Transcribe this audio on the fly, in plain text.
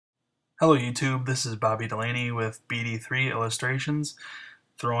Hello YouTube, this is Bobby Delaney with BD3 Illustrations,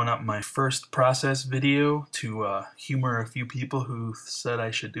 throwing up my first process video to humor a few people who said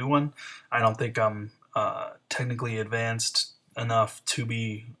I should do one. I don't think I'm technically advanced enough to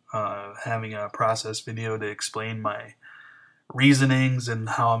be having a process video to explain my reasonings and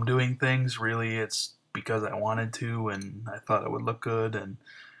how I'm doing things. Really, it's because I wanted to and I thought it would look good, and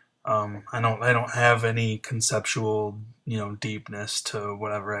I don't have any conceptual, deepness to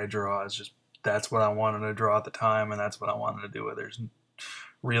whatever I draw. It's just that's what I wanted to draw at the time, and that's what I wanted to do. There's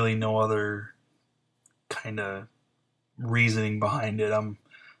really no other kind of reasoning behind it. I'm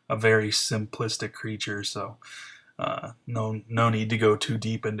a very simplistic creature, so no need to go too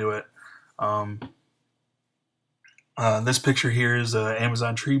deep into it. Um, this picture here is an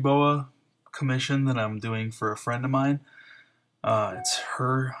Amazon tree boa commission that I'm doing for a friend of mine. It's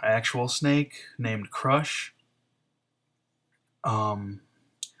her actual snake named Crush. Um,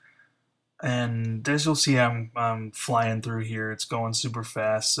 and as you'll see, I'm flying through here. It's going super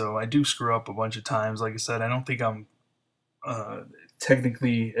fast, so I do screw up a bunch of times. Like I said, I don't think I'm uh,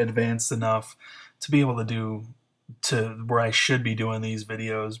 technically advanced enough to be able to do to where I should be doing these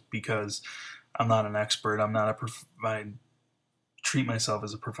videos because I'm not an expert. I treat myself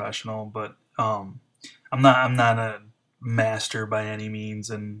as a professional, but I'm not a master by any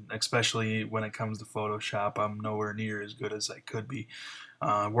means, and especially when it comes to Photoshop, I'm nowhere near as good as I could be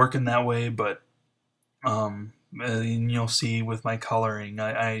working that way. But and you'll see with my coloring,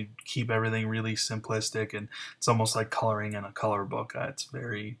 I keep everything really simplistic, and it's almost like coloring in a color book. It's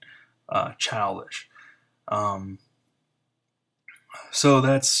very childish. Um, so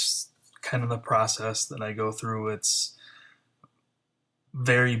that's kind of the process that I go through. It's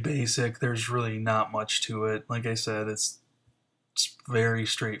very basic. There's really not much to it. Like I said, it's very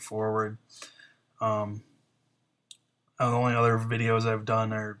straightforward. Um, the only other videos I've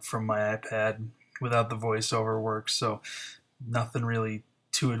done are from my iPad without the voiceover work, so nothing really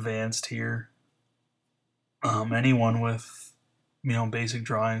too advanced here. Anyone with basic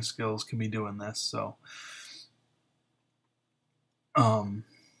drawing skills can be doing this. So um,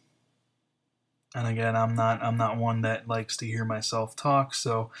 and again, I'm not one that likes to hear myself talk.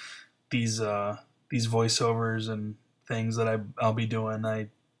 So these uh, these voiceovers and things that I'll be doing, I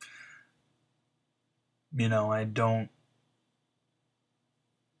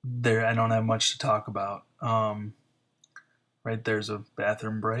don't have much to talk about. Right there's a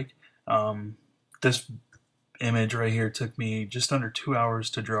bathroom break. This image right here took me just under 2 hours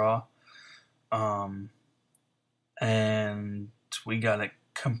to draw, um, and we got it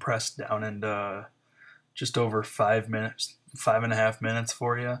compressed down into just over 5 minutes, 5.5 minutes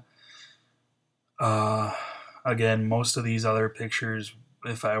for you. Uh, Again, most of these other pictures,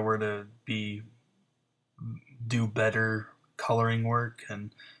 if I were to do better coloring work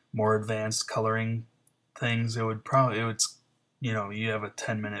and more advanced coloring things, you have a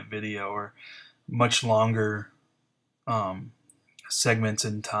 10-minute video or much longer um, segments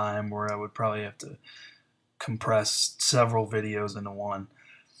in time where I would probably have to compress several videos into one.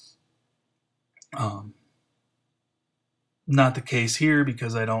 Um, Not the case here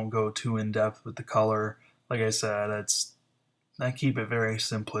because I don't go too in depth with the color. Like I said, I keep it very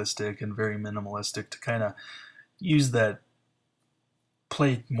simplistic and very minimalistic to kind of use that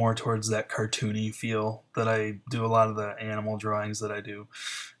play more towards that cartoony feel that I do a lot of the animal drawings that I do.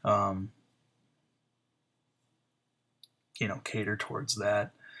 Um, cater towards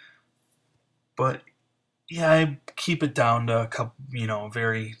that. But yeah, I keep it down to a couple, a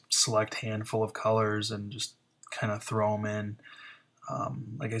very select handful of colors and just kind of throw them in.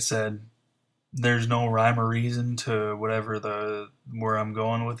 Like I said, there's no rhyme or reason to where I'm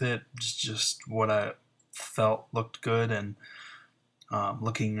going with it. It's just what I felt looked good, and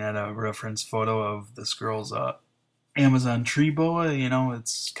looking at a reference photo of this girl's Amazon tree boa,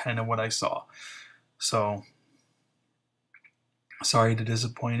 it's kind of what I saw. So sorry to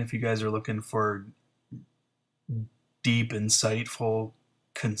disappoint if you guys are looking for deep, insightful,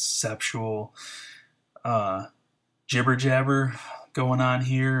 conceptual uh, jibber jabber going on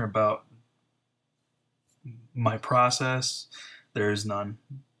here about my process. There is none.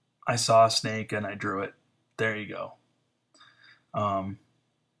 I saw a snake and I drew it. There you go. Um,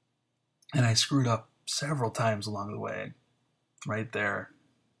 and I screwed up several times along the way, right there.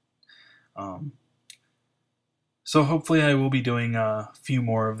 Um, so hopefully I will be doing a few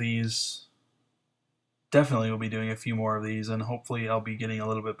more of these. Definitely will be doing a few more of these, and hopefully I'll be getting a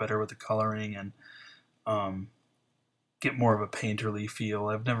little bit better with the coloring and um, get more of a painterly feel.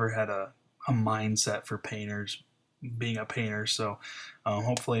 I've never had a mindset for painters, being a painter, so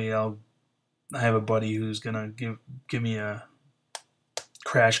hopefully I have a buddy who's gonna give me a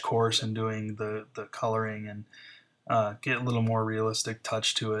crash course in doing the coloring and get a little more realistic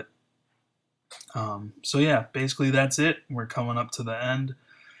touch to it. So yeah, basically that's it. We're coming up to the end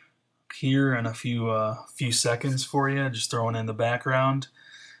here in a few seconds for you, just throwing in the background.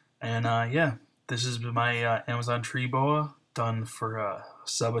 And yeah, this is my Amazon tree boa done for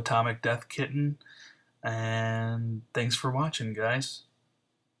Subatomic Death Kitten. And thanks for watching, guys.